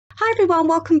Hi everyone,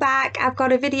 welcome back. I've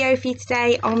got a video for you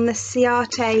today on the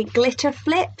Ciate glitter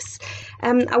flips.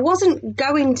 I wasn't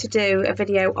going to do a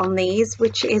video on these,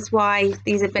 which is why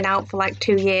these have been out for like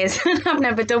 2 years and I've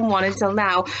never done one until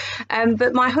now.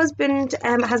 But my husband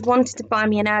has wanted to buy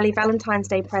me an early Valentine's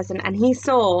Day present, and he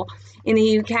saw in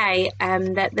the UK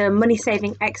that the Money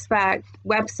Saving Expert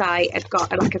website had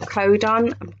got like a code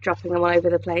on. I'm dropping them all over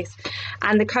the place,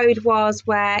 and the code was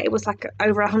where it was like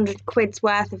over 100 quid's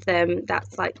worth of them.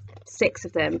 That's like 6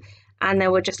 of them, and they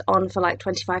were just on for like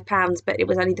 £25, but it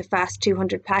was only the first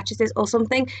 200 purchases or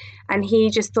something. And he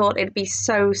just thought it'd be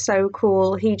so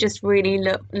cool. He just really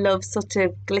loves sort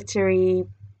of glittery,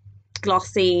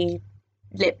 glossy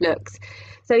lip looks.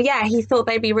 So yeah, he thought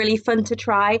they'd be really fun to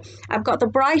try. I've got the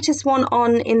brightest one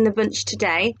on in the bunch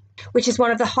today, which is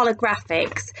one of the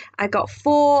holographics. I got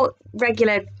 4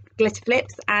 regular glitter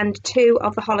flips and 2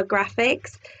 of the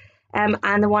holographics.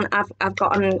 And the one I've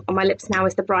got on my lips now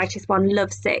is the brightest one,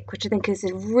 Lovesick, which I think is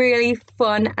a really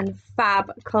fun and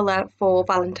fab colour for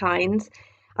Valentine's.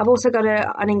 I've also got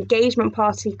an engagement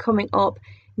party coming up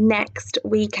next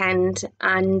weekend,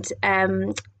 and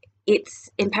it's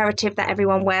imperative that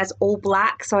everyone wears all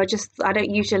black, so I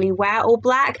don't usually wear all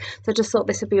black, so I just thought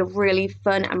this would be a really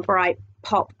fun and bright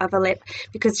pop of a lip,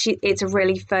 because it's a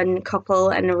really fun couple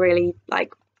and a really,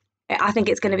 like, I think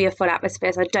it's going to be a fun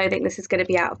atmosphere, so I don't think this is going to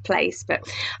be out of place. But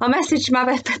I'll message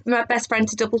my best friend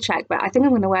to double check, but I think I'm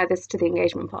going to wear this to the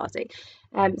engagement party.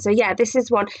 So yeah, this is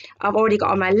one I've already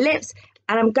got on my lips,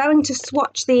 and I'm going to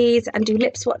swatch these and do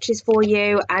lip swatches for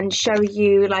you and show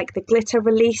you like the glitter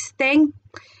release thing.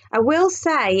 I will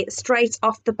say straight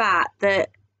off the bat that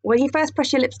when you first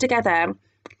press your lips together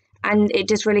and it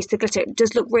just released the glitter, it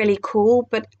does look really cool,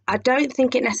 but I don't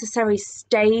think it necessarily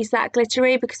stays that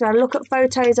glittery, because when I look at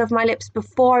photos of my lips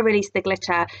before I release the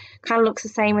glitter, kind of looks the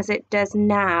same as it does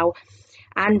now.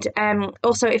 And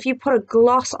also, if you put a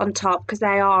gloss on top, because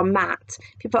they are matte,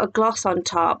 if you put a gloss on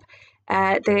top,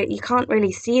 you can't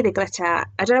really see the glitter.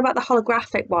 I don't know about the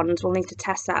holographic ones, we'll need to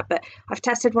test that, but I've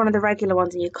tested one of the regular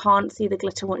ones and you can't see the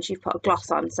glitter once you've put a gloss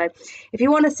on. So if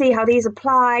you want to see how these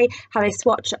apply, how they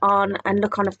swatch on and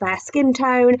look on a fair skin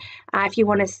tone, if you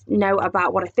want to know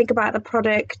about what I think about the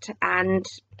product and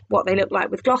what they look like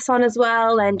with gloss on as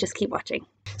well, then just keep watching.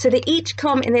 So they each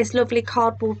come in this lovely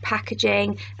cardboard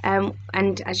packaging,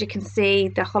 and as you can see,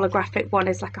 the holographic one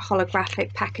is like a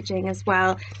holographic packaging as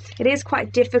well. It is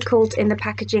quite difficult in the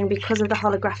packaging because of the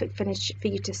holographic finish for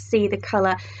you to see the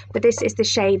colour, but this is the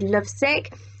shade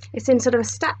Lovesick. It's in sort of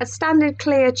a standard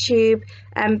clear tube,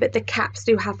 but the caps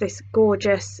do have this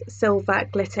gorgeous silver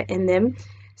glitter in them.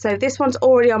 So this one's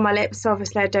already on my lips, so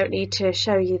obviously I don't need to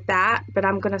show you that, but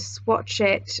I'm going to swatch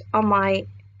it on my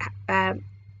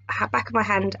back of my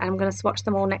hand, and I'm going to swatch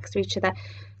them all next to each other.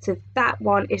 So that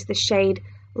one is the shade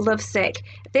Lovesick.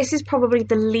 This is probably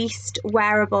the least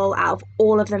wearable out of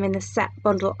all of them in the set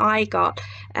bundle I got,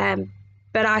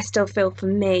 but I still feel for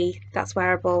me that's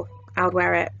wearable. I would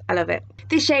wear it. I love it.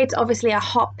 This shade's obviously a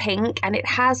hot pink, and it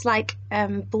has like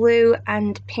blue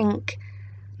and pink,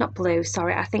 not blue,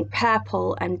 sorry, I think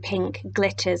purple and pink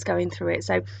glitters going through it.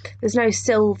 So there's no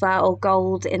silver or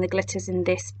gold in the glitters in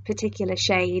this particular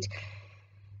shade.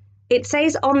 It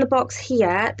says on the box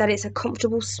here that it's a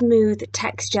comfortable, smooth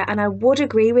texture, and I would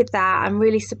agree with that. I'm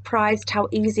really surprised how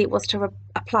easy it was to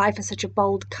apply for such a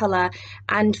bold colour,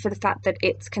 and for the fact that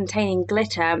it's containing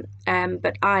glitter,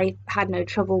 but I had no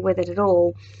trouble with it at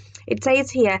all. It says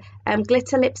here,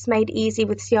 glitter lips made easy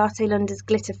with Ciate London's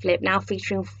glitter flip, now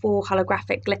featuring 4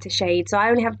 holographic glitter shades. So I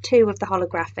only have 2 of the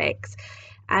holographics.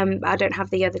 I don't have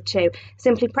the other 2.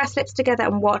 Simply press lips together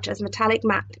and watch as metallic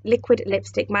matte liquid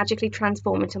lipstick magically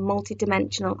transform into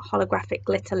multi-dimensional holographic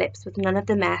glitter lips with none of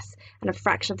the mess and a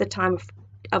fraction of the time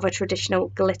of a traditional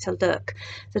glitter look.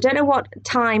 So I don't know what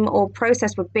time or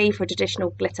process would be for a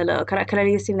traditional glitter look, and I can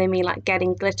only assume they mean like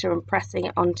getting glitter and pressing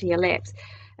it onto your lips.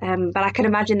 But I can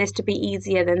imagine this to be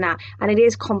easier than that, and it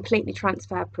is completely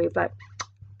transfer proof. Like,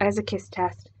 as a kiss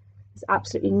test, there's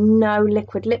absolutely no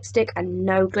liquid lipstick and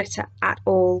no glitter at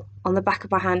all on the back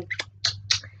of my hand.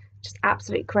 Just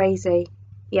absolutely crazy.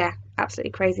 Yeah,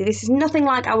 absolutely crazy. This is nothing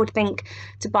like I would think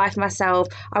to buy for myself.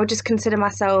 I would just consider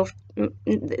myself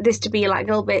this to be like a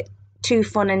little bit too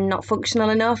fun and not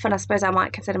functional enough, and I suppose I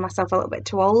might consider myself a little bit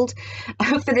too old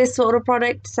for this sort of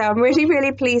product. So I'm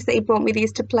really pleased that he brought me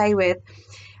these to play with.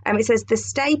 It says the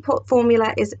Stay Put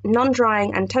formula is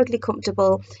non-drying and totally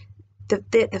comfortable.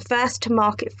 The first to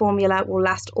market formula will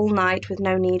last all night with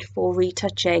no need for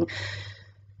retouching.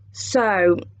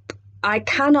 So I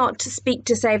cannot speak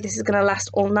to say if this is going to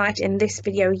last all night in this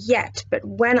video yet, but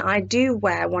when I do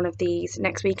wear one of these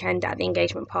next weekend at the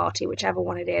engagement party, whichever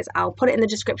one it is, I'll put it in the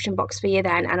description box for you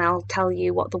then, and I'll tell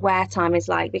you what the wear time is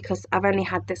like, because I've only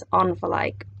had this on for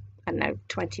like, I don't know,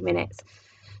 20 minutes.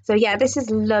 So yeah, this is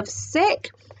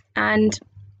Lovesick, and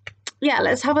yeah,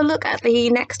 let's have a look at the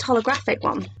next holographic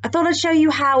one. I thought I'd show you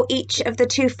how each of the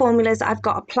two formulas I've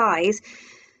got applies.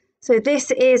 So this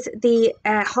is the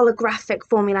holographic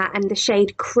formula and the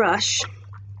shade Crush,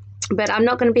 but I'm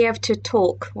not going to be able to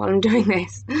talk while I'm doing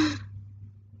this.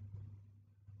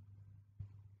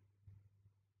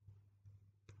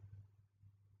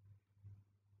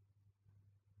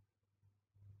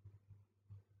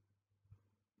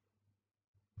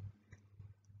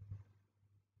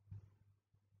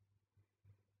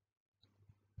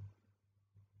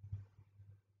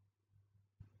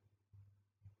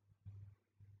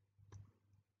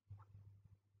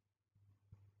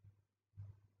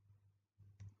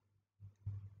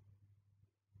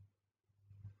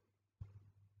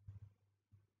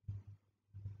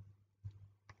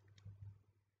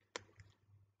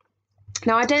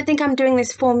 Now, I don't think I'm doing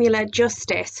this formula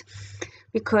justice,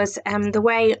 because the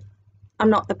way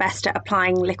I'm not the best at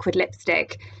applying liquid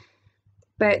lipstick,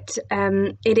 but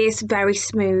it is very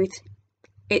smooth.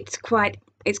 It's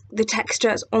the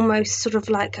texture is almost sort of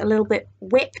like a little bit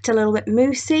whipped, a little bit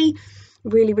moussey,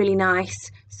 really, really nice.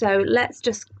 So let's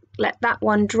just let that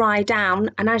one dry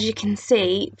down, and as you can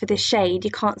see, for this shade,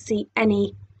 you can't see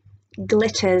any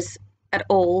glitters at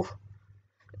all.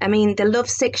 I mean, the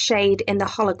Lovesick shade in the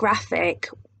holographic,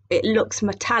 it looks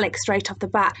metallic straight off the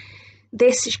bat.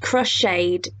 This Crush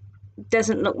shade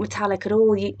doesn't look metallic at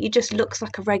all. You just looks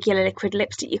like a regular liquid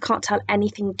lipstick. You can't tell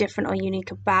anything different or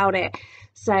unique about it.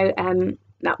 So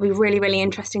that'll be really, really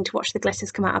interesting to watch the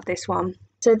glitters come out of this one.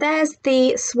 So there's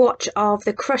the swatch of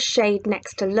the Crush shade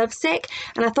next to Lovesick,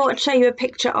 and I thought I'd show you a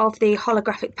picture of the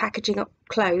holographic packaging up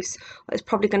close. It's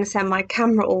probably going to send my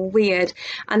camera all weird.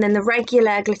 And then the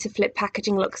regular glitter flip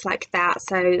packaging looks like that,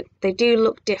 so they do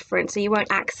look different, so you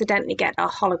won't accidentally get a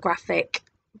holographic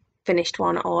finished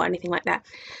one or anything like that.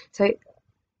 So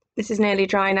this is nearly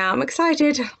dry now. I'm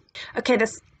excited. Okay,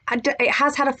 it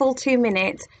has had a full 2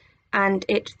 minutes and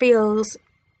it feels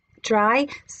dry,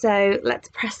 so let's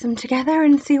press them together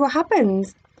and see what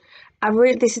happens.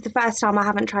 This is the first time I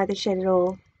haven't tried this shade at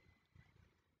all.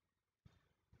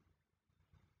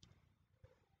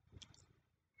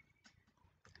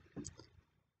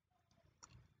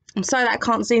 I'm sorry that I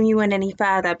can't zoom you in any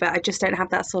further, but I just don't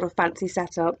have that sort of fancy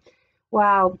setup.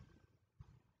 Wow,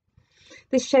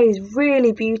 this shade is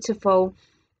really beautiful.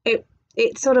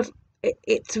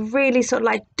 It's really sort of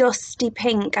like dusty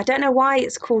pink. I don't know why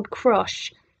it's called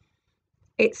Crush.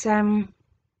 It's a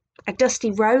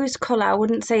dusty rose colour. I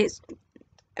wouldn't say it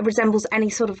resembles any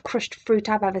sort of crushed fruit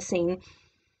I've ever seen.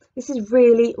 This is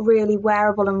really, really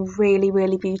wearable and really,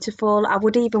 really beautiful. I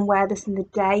would even wear this in the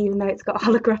day, even though it's got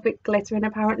holographic glitter in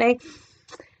apparently.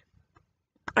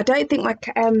 I don't think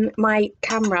my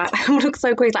camera looks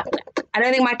so crazy. Like, I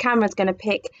don't think my camera's going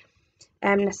to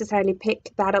necessarily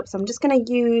pick that up. So I'm just going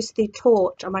to use the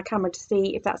torch on my camera to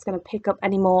see if that's going to pick up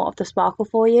any more of the sparkle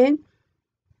for you.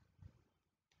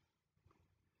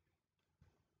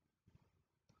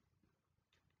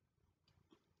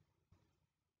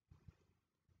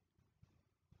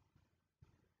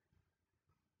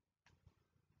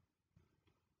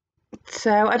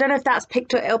 So I don't know if that's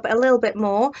picked it up a little bit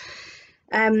more,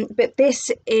 but this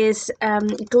is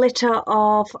glitter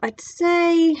of, I'd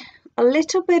say, a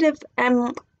little bit of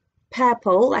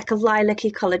purple, like a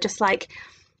lilac-y colour, just like,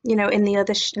 you know, in the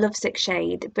other Lovesick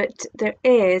shade, but there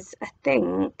is, I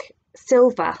think,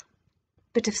 silver,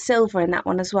 bit of silver in that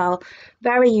one as well.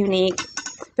 Very unique,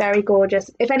 very gorgeous.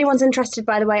 If anyone's interested,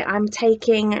 by the way, I'm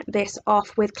taking this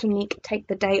off with Clinique Take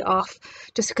the Day Off,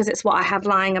 just because it's what I have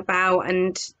lying about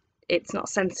and it's not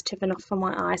sensitive enough for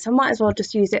my eyes, so I might as well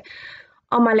just use it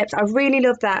on my lips. I really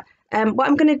love that. What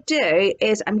I'm going to do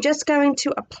is I'm just going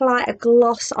to apply a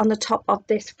gloss on the top of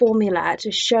this formula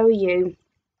to show you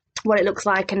what it looks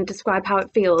like and describe how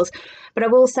it feels. But I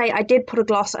will say I did put a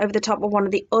gloss over the top of one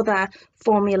of the other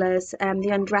formulas, the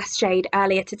Undress shade,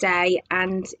 earlier today,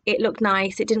 and it looked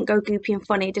nice. It didn't go goopy and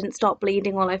funny. It didn't start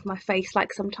bleeding all over my face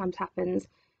like sometimes happens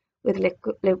with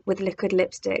liquid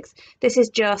lipsticks. This is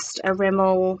just a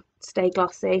Rimmel Stay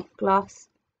Glossy gloss.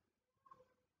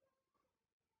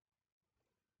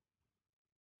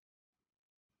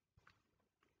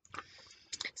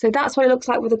 So that's what it looks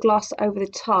like with a gloss over the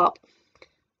top.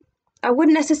 I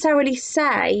wouldn't necessarily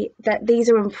say that these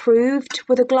are improved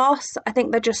with a gloss. I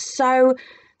think they're just so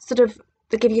sort of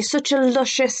they give you such a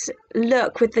luscious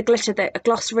look with the glitter that a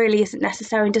gloss really isn't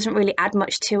necessary and doesn't really add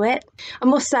much to it. I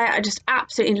must say, I just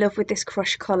absolutely love with this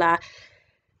crush colour.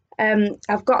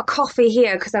 I've got a coffee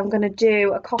here because I'm going to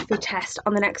do a coffee test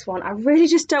on the next one. I really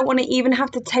just don't want to even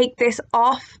have to take this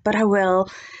off, but I will,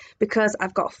 because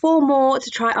I've got 4 more to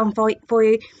try on for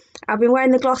you. I've been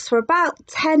wearing the gloss for about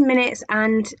 10 minutes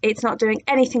and it's not doing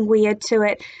anything weird to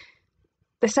it.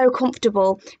 They're so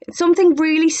comfortable. Something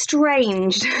really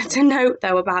strange to note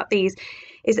though about these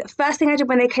is that first thing I did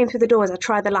when they came through the door is I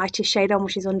tried the lightest shade on,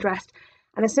 which is Undressed.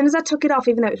 And as soon as I took it off,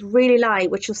 even though it's really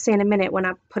light, which you'll see in a minute when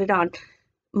I put it on,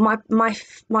 my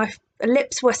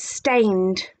lips were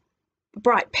stained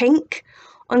bright pink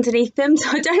underneath them. So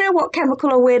I don't know what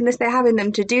chemical or weirdness they have in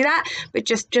them to do that, but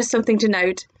just something to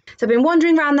note. So I've been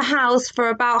wandering around the house for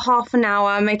about half an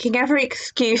hour, making every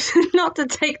excuse not to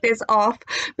take this off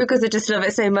because I just love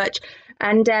it so much.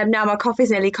 And now my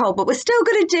coffee's nearly cold, but we're still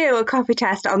going to do a coffee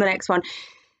test on the next one.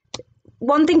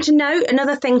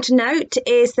 Another thing to note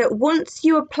is that once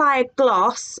you apply a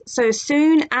gloss, so as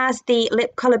soon as the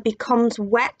lip colour becomes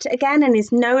wet again and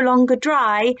is no longer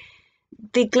dry,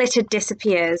 the glitter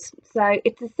disappears. So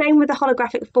it's the same with the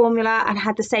holographic formula, and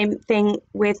had the same thing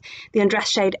with the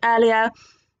Undressed shade earlier.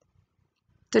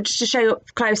 So just to show you up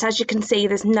close, as you can see,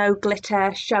 there's no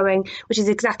glitter showing, which is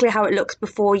exactly how it looks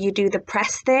before you do the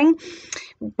press thing,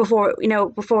 before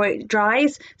it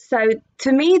dries. So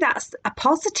to me, that's a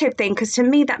positive thing, because to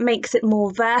me that makes it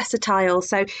more versatile.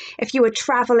 So if you were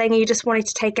traveling and you just wanted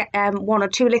to take 1 or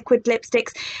 2 liquid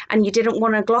lipsticks and you didn't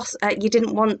want a gloss, you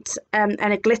didn't want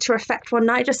a glitter effect one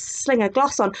night, just sling a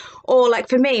gloss on. Or like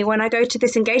for me, when I go to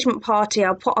this engagement party,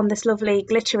 I'll put on this lovely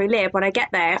glittery lip. When I get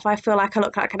there, if I feel like I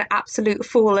look like an absolute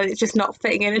fool and it's just not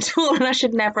fitting in at all and I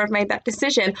should never have made that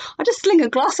decision, I'll just sling a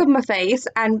gloss on my face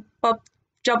and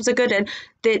jobs are good, and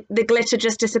the glitter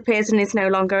just disappears and is no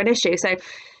longer an issue. So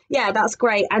yeah, that's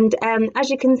great. And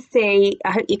as you can see,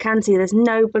 I hope you can see, there's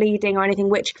no bleeding or anything,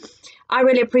 which I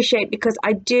really appreciate, because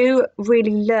I do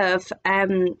really love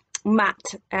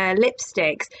matte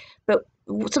lipsticks, but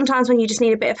sometimes when you just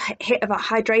need a bit of hit of a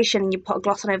hydration and you put a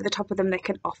gloss on over the top of them, they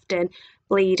can often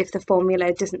bleed if the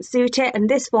formula doesn't suit it, and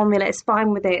this formula is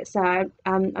fine with it. So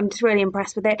I'm just really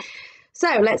impressed with it.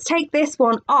 So let's take this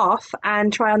one off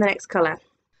and try on the next colour.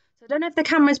 So I don't know if the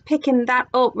camera's picking that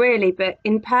up really, but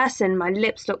in person my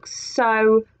lips look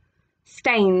so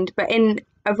stained, but in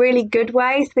a really good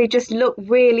way. So they just look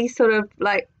really sort of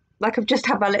like I've just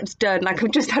had my lips done, like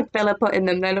I've just had filler put in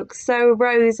them. They look so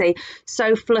rosy,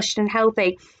 so flushed and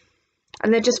healthy,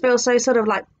 and they just feel so sort of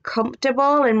like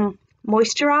comfortable and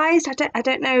moisturized. I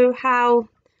don't know how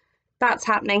that's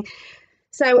happening.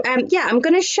 So yeah, I'm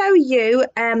going to show you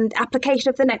the application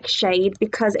of the next shade,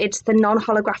 because it's the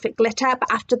non-holographic glitter,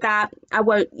 but after that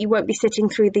you won't be sitting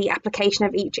through the application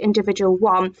of each individual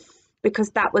one,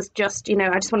 because that was just,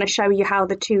 I just want to show you how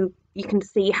you can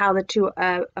see how the two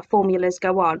formulas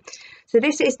go on. So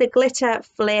this is the Glitter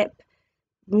Flip,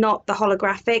 not the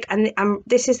holographic, and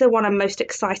this is the one I'm most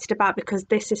excited about, because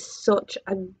this is such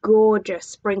a gorgeous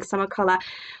spring summer colour.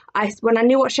 When I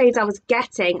knew what shades I was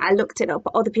getting, I looked it up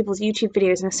at other people's YouTube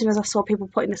videos, and as soon as I saw people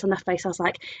putting this on their face, I was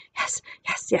like, yes,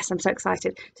 yes, yes, I'm so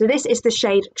excited. So this is the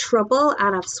shade Trouble,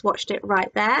 and I've swatched it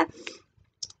right there.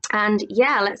 And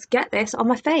yeah, let's get this on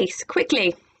my face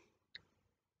quickly.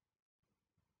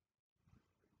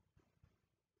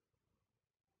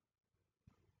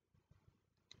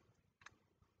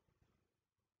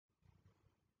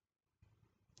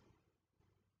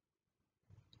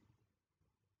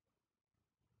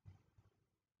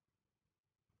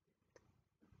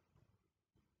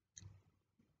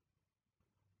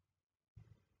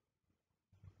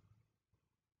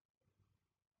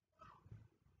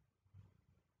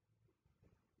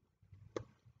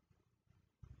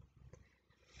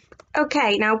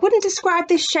 Okay, now I wouldn't describe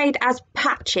this shade as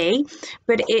patchy,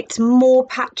 but it's more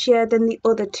patchier than the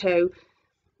other two.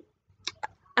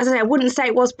 As I say, I wouldn't say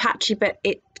it was patchy, but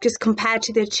it just compared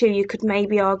to the two, you could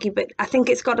maybe argue, but I think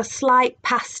it's got a slight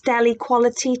pastel-y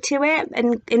quality to it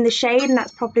in the shade, and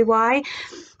that's probably why.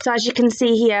 So as you can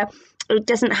see here, it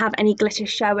doesn't have any glitter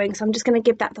showing, so I'm just going to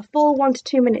give that the full 1 to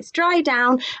 2 minutes dry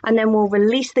down, and then we'll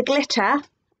release the glitter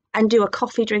and do a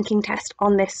coffee drinking test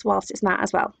on this whilst it's matte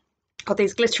as well. God,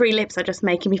 these glittery lips are just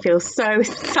making me feel so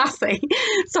sassy.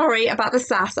 Sorry about the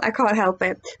sass, I can't help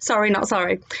it. Sorry, not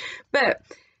sorry. But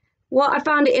what I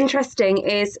found it interesting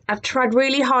is I've tried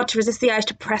really hard to resist the urge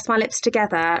to press my lips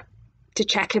together to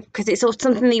check it, because it's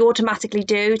something that you automatically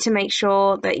do to make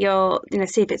sure that you're,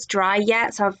 see if it's dry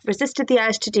yet. So I've resisted the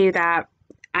urge to do that,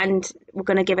 and we're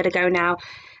going to give it a go now.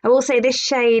 I will say this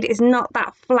shade is not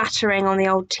that flattering on the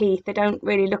old teeth. They don't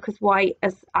really look as white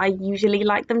as I usually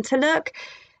like them to look.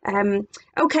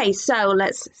 Okay, so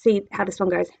let's see how this one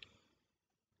goes.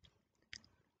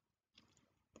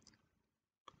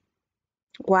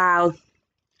 Wow.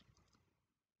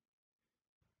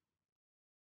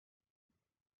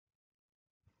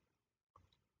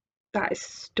 That is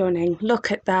stunning.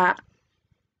 Look at that.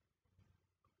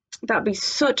 That'd be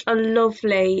such a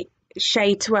lovely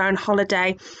shade to wear on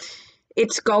holiday.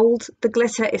 It's gold. The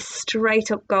glitter is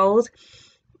straight up gold.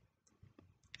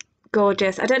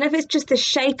 Gorgeous. I don't know if it's just the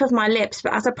shape of my lips,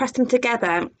 but as I press them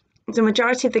together, the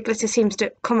majority of the glitter seems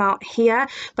to come out here,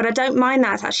 but I don't mind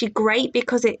that. It's actually great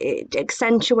because it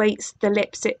accentuates the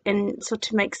lips and sort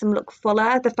of makes them look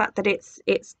fuller, the fact that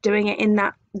it's doing it in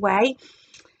that way.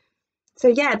 So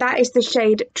yeah, that is the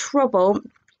shade Trouble.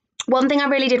 One thing I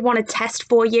really did want to test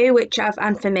for you,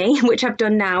 and for me, which I've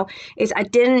done now, is I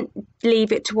didn't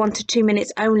leave it to 1 to 2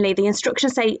 minutes only. The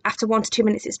instructions say after 1 to 2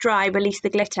 minutes it's dry, release the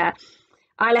glitter.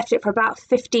 I left it for about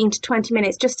 15 to 20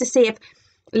 minutes just to see if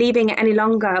leaving it any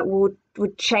longer would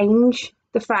change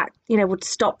the fact, would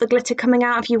stop the glitter coming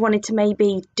out if you wanted to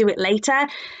maybe do it later.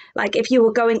 Like if you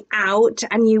were going out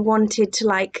and you wanted to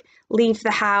like leave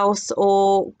the house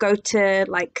or go to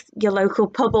like your local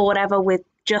pub or whatever with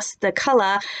just the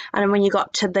colour, and then when you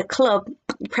got to the club,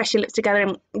 you press your lips together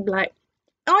and be like,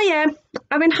 oh yeah,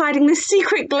 I've been hiding this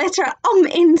secret glitter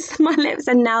in my lips,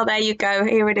 and now there you go,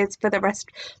 here it is for the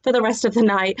rest of the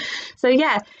night. So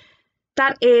yeah,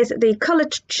 that is the colour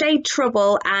shade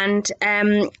Trouble, and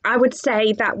I would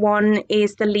say that one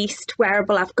is the least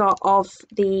wearable I've got of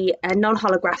the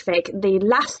non-holographic. The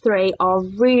last three are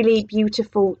really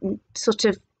beautiful sort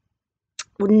of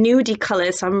nudie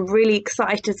colours, so I'm really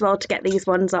excited as well to get these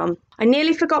ones on. I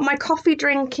nearly forgot my coffee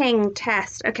drinking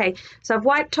test. Okay, so I've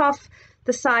wiped off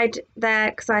the side there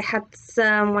because I had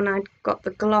some when I got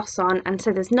the gloss on, and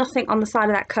so there's nothing on the side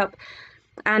of that cup,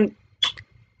 and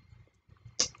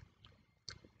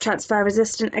transfer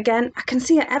resistant again. I can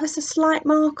see an ever so slight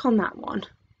mark on that one.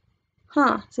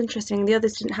 It's interesting, the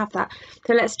others didn't have that.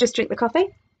 So let's just drink the coffee.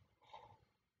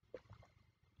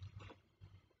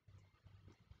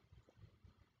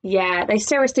 Yeah, they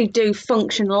seriously do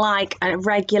function like a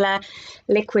regular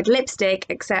liquid lipstick,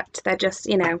 except they're just,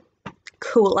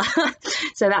 cooler.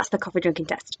 So that's the coffee drinking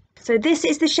test. So this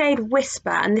is the shade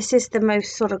Whisper, and this is the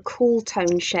most sort of cool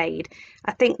tone shade.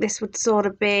 I think this would sort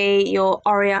of be your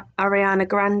Ariana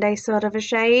Grande sort of a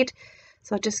shade.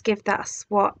 So I'll just give that a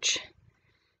swatch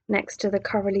next to the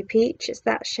Corally Peach. It's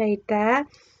that shade there.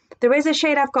 There is a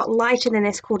shade I've got lighter than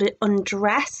this called it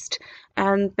Undressed,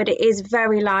 but it is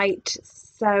very light.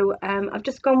 So I've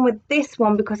just gone with this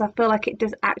one because I feel like it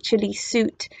does actually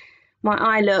suit my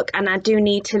eye look, and I do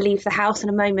need to leave the house in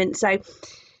a moment. So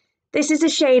this is the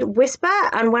shade Whisper,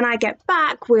 and when I get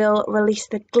back, we'll release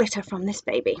the glitter from this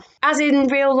baby. As in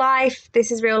real life,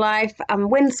 this is real life. I'm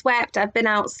windswept, I've been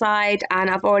outside, and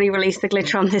I've already released the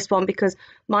glitter on this one because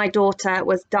my daughter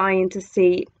was dying to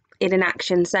see it in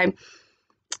action. So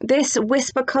this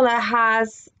Whisper colour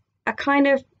has a kind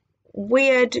of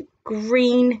weird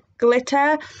green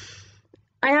glitter.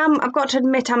 I've got to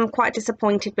admit, I'm quite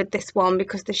disappointed with this one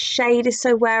because the shade is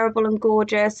so wearable and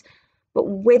gorgeous, but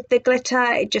with the glitter,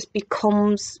 it just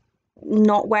becomes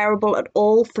not wearable at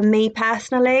all for me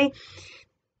personally.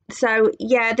 So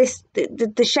yeah,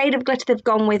 the shade of glitter they've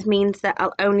gone with means that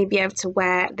I'll only be able to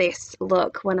wear this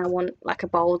look when I want like a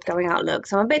bold going out look.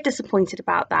 So I'm a bit disappointed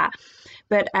about that.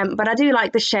 But I do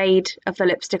like the shade of the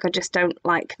lipstick. I just don't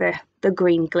like the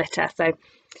green glitter. So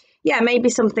yeah, maybe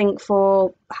something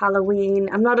for Halloween.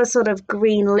 I'm not a sort of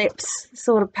green lips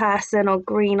sort of person, or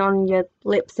green on your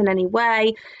lips in any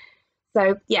way.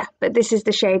 So yeah, but this is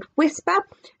the shade Whisper,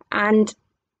 and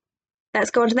let's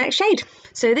go on to the next shade.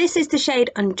 So this is the shade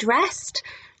Undressed.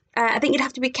 I think you'd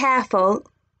have to be careful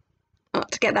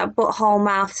not to get that butthole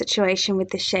mouth situation with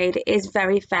this shade. It is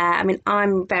very fair. I mean,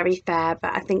 I'm very fair,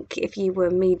 but I think if you were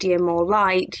medium or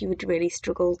light, you would really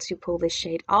struggle to pull this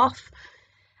shade off.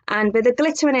 But the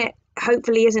glitter in it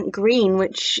hopefully isn't green,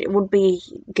 which would be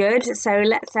good. So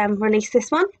let's release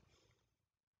this one.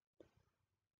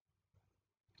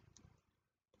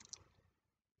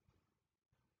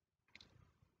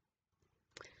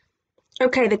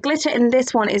 Okay, the glitter in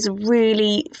this one is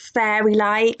really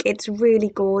fairy-like. It's really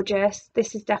gorgeous.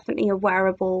 This is definitely a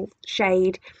wearable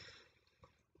shade.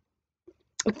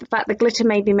 In fact, the glitter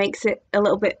maybe makes it a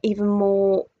little bit even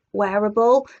more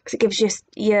wearable because it gives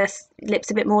your lips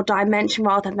a bit more dimension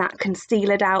rather than that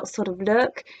concealed out sort of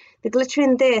look. The glitter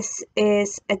in this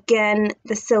is again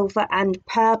the silver and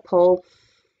purple.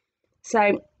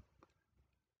 So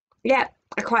yeah,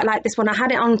 I quite like this one. I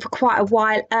had it on for quite a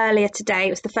while earlier today.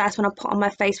 It was the first one I put on my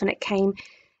face when it came,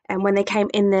 and when they came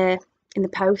in the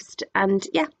post, and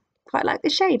yeah, quite like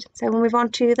this shade. So we'll move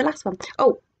on to the last one.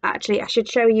 Oh, actually, I should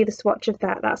show you the swatch of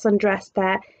that. That's Undressed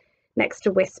there next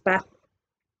to Whisper.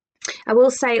 I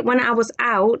will say, when I was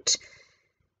out,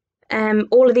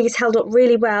 all of these held up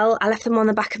really well. I left them on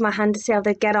the back of my hand to see how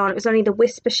they get on. It was only the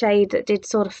Whisper shade that did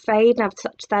sort of fade, and I've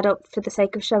touched that up for the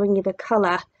sake of showing you the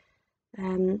colour.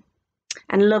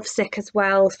 And Lovesick as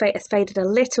well has faded a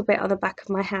little bit on the back of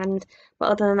my hand, but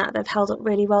other than that, they've held up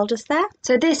really well just there.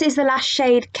 So this is the last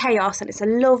shade, Chaos, and it's a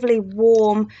lovely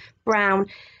warm brown.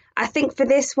 I think for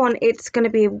this one, it's going to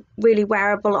be really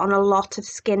wearable on a lot of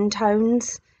skin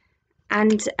tones,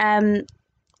 and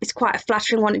it's quite a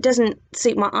flattering one. It doesn't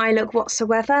suit my eye look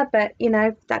whatsoever, but you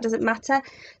know, that doesn't matter.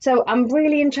 So I'm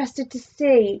really interested to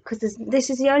see, because this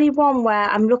is the only one where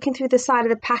I'm looking through the side of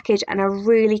the package and I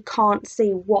really can't see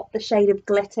what the shade of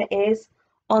glitter is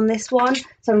on this one.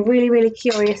 So I'm really, really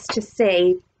curious to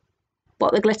see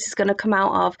what the glitter is going to come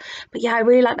out of. But yeah, I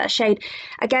really like that shade.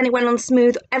 Again, it went on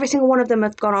smooth. Every single one of them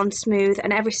have gone on smooth,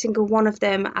 and every single one of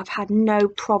them I've had no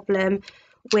problem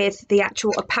with the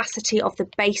actual opacity of the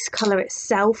base colour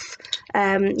itself,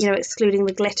 you know, excluding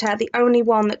the glitter. The only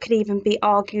one that could even be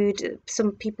argued,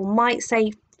 some people might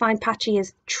say fine patchy,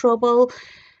 is Trouble,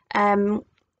 but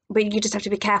you just have to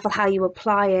be careful how you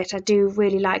apply it. I do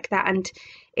really like that, and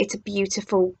it's a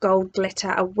beautiful gold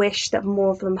glitter. I wish that more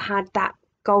of them had that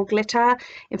gold glitter.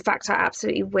 In fact, I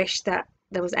absolutely wish that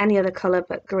there was any other colour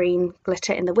but green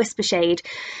glitter in the Whisper shade.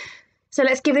 So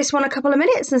let's give this one a couple of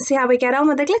minutes and see how we get on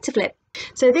with the glitter flip.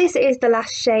 So this is the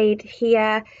last shade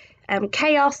here,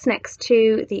 Chaos, next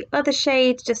to the other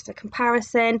shade, just for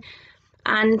comparison.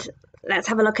 And let's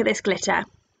have a look at this glitter.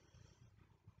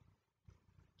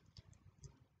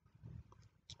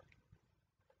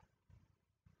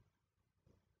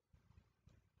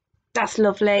 That's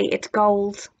lovely. It's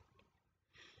gold.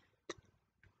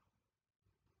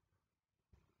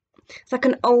 It's like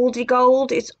an oldie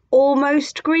gold. It's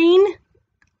almost green,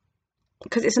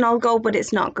 because it's an old gold, but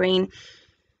it's not green.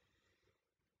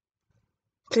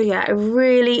 So yeah, I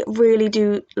really, really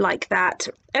do like that.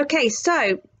 Okay,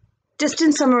 so just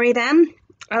in summary then,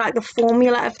 I like the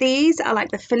formula of these. I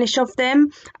like the finish of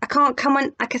them. I can't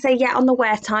comment, like I say, yet on the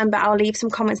wear time, but I'll leave some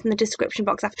comments in the description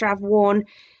box after I've worn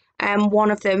one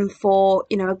of them for,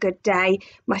 you know, a good day.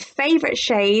 My favourite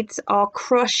shades are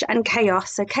Crush and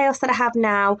Chaos. So Chaos that I have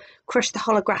now, Crush the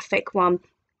holographic one.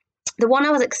 The one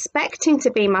I was expecting to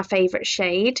be my favourite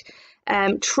shade,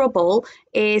 Trouble,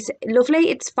 is lovely.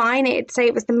 It's fine. It'd say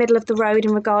it was the middle of the road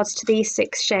in regards to these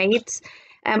 6 shades.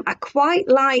 I quite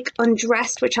like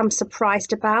Undressed, which I'm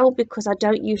surprised about, because I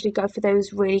don't usually go for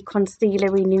those really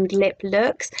concealery nude lip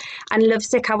looks. And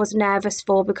Lovesick I was nervous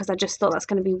for, because I just thought that's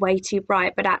going to be way too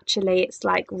bright, but actually it's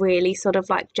like really sort of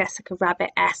like Jessica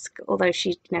Rabbit-esque, although she,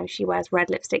 you know, she wears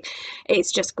red lipstick.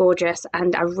 It's just gorgeous,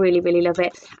 and I really, really love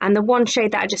it. And the one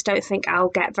shade that I just don't think I'll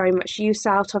get very much use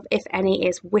out of, if any,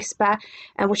 is Whisper,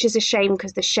 which is a shame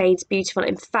because the shade's beautiful.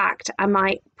 In fact, I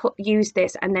might use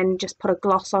this and then just put a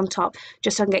gloss on top,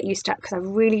 just so I can get used to it, because I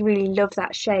really, really love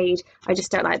that shade. I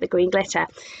just don't like the green glitter.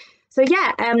 So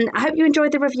yeah, I hope you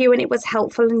enjoyed the review and it was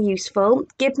helpful and useful.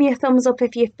 Give me a thumbs up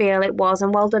if you feel it was,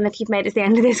 and well done if you've made it to the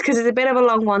end of this, because it's a bit of a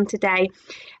long one today.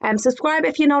 Subscribe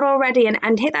if you're not already,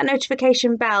 and hit that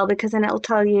notification bell, because then it'll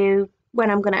tell you when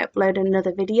I'm going to upload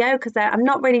another video, because I'm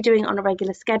not really doing it on a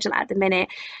regular schedule at the minute.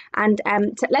 And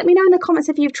so let me know in the comments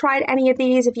if you've tried any of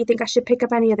these, if you think I should pick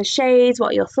up any of the shades,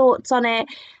 what are your thoughts on it.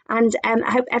 And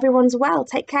I hope everyone's well.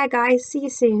 Take care, guys. See you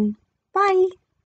soon. Bye.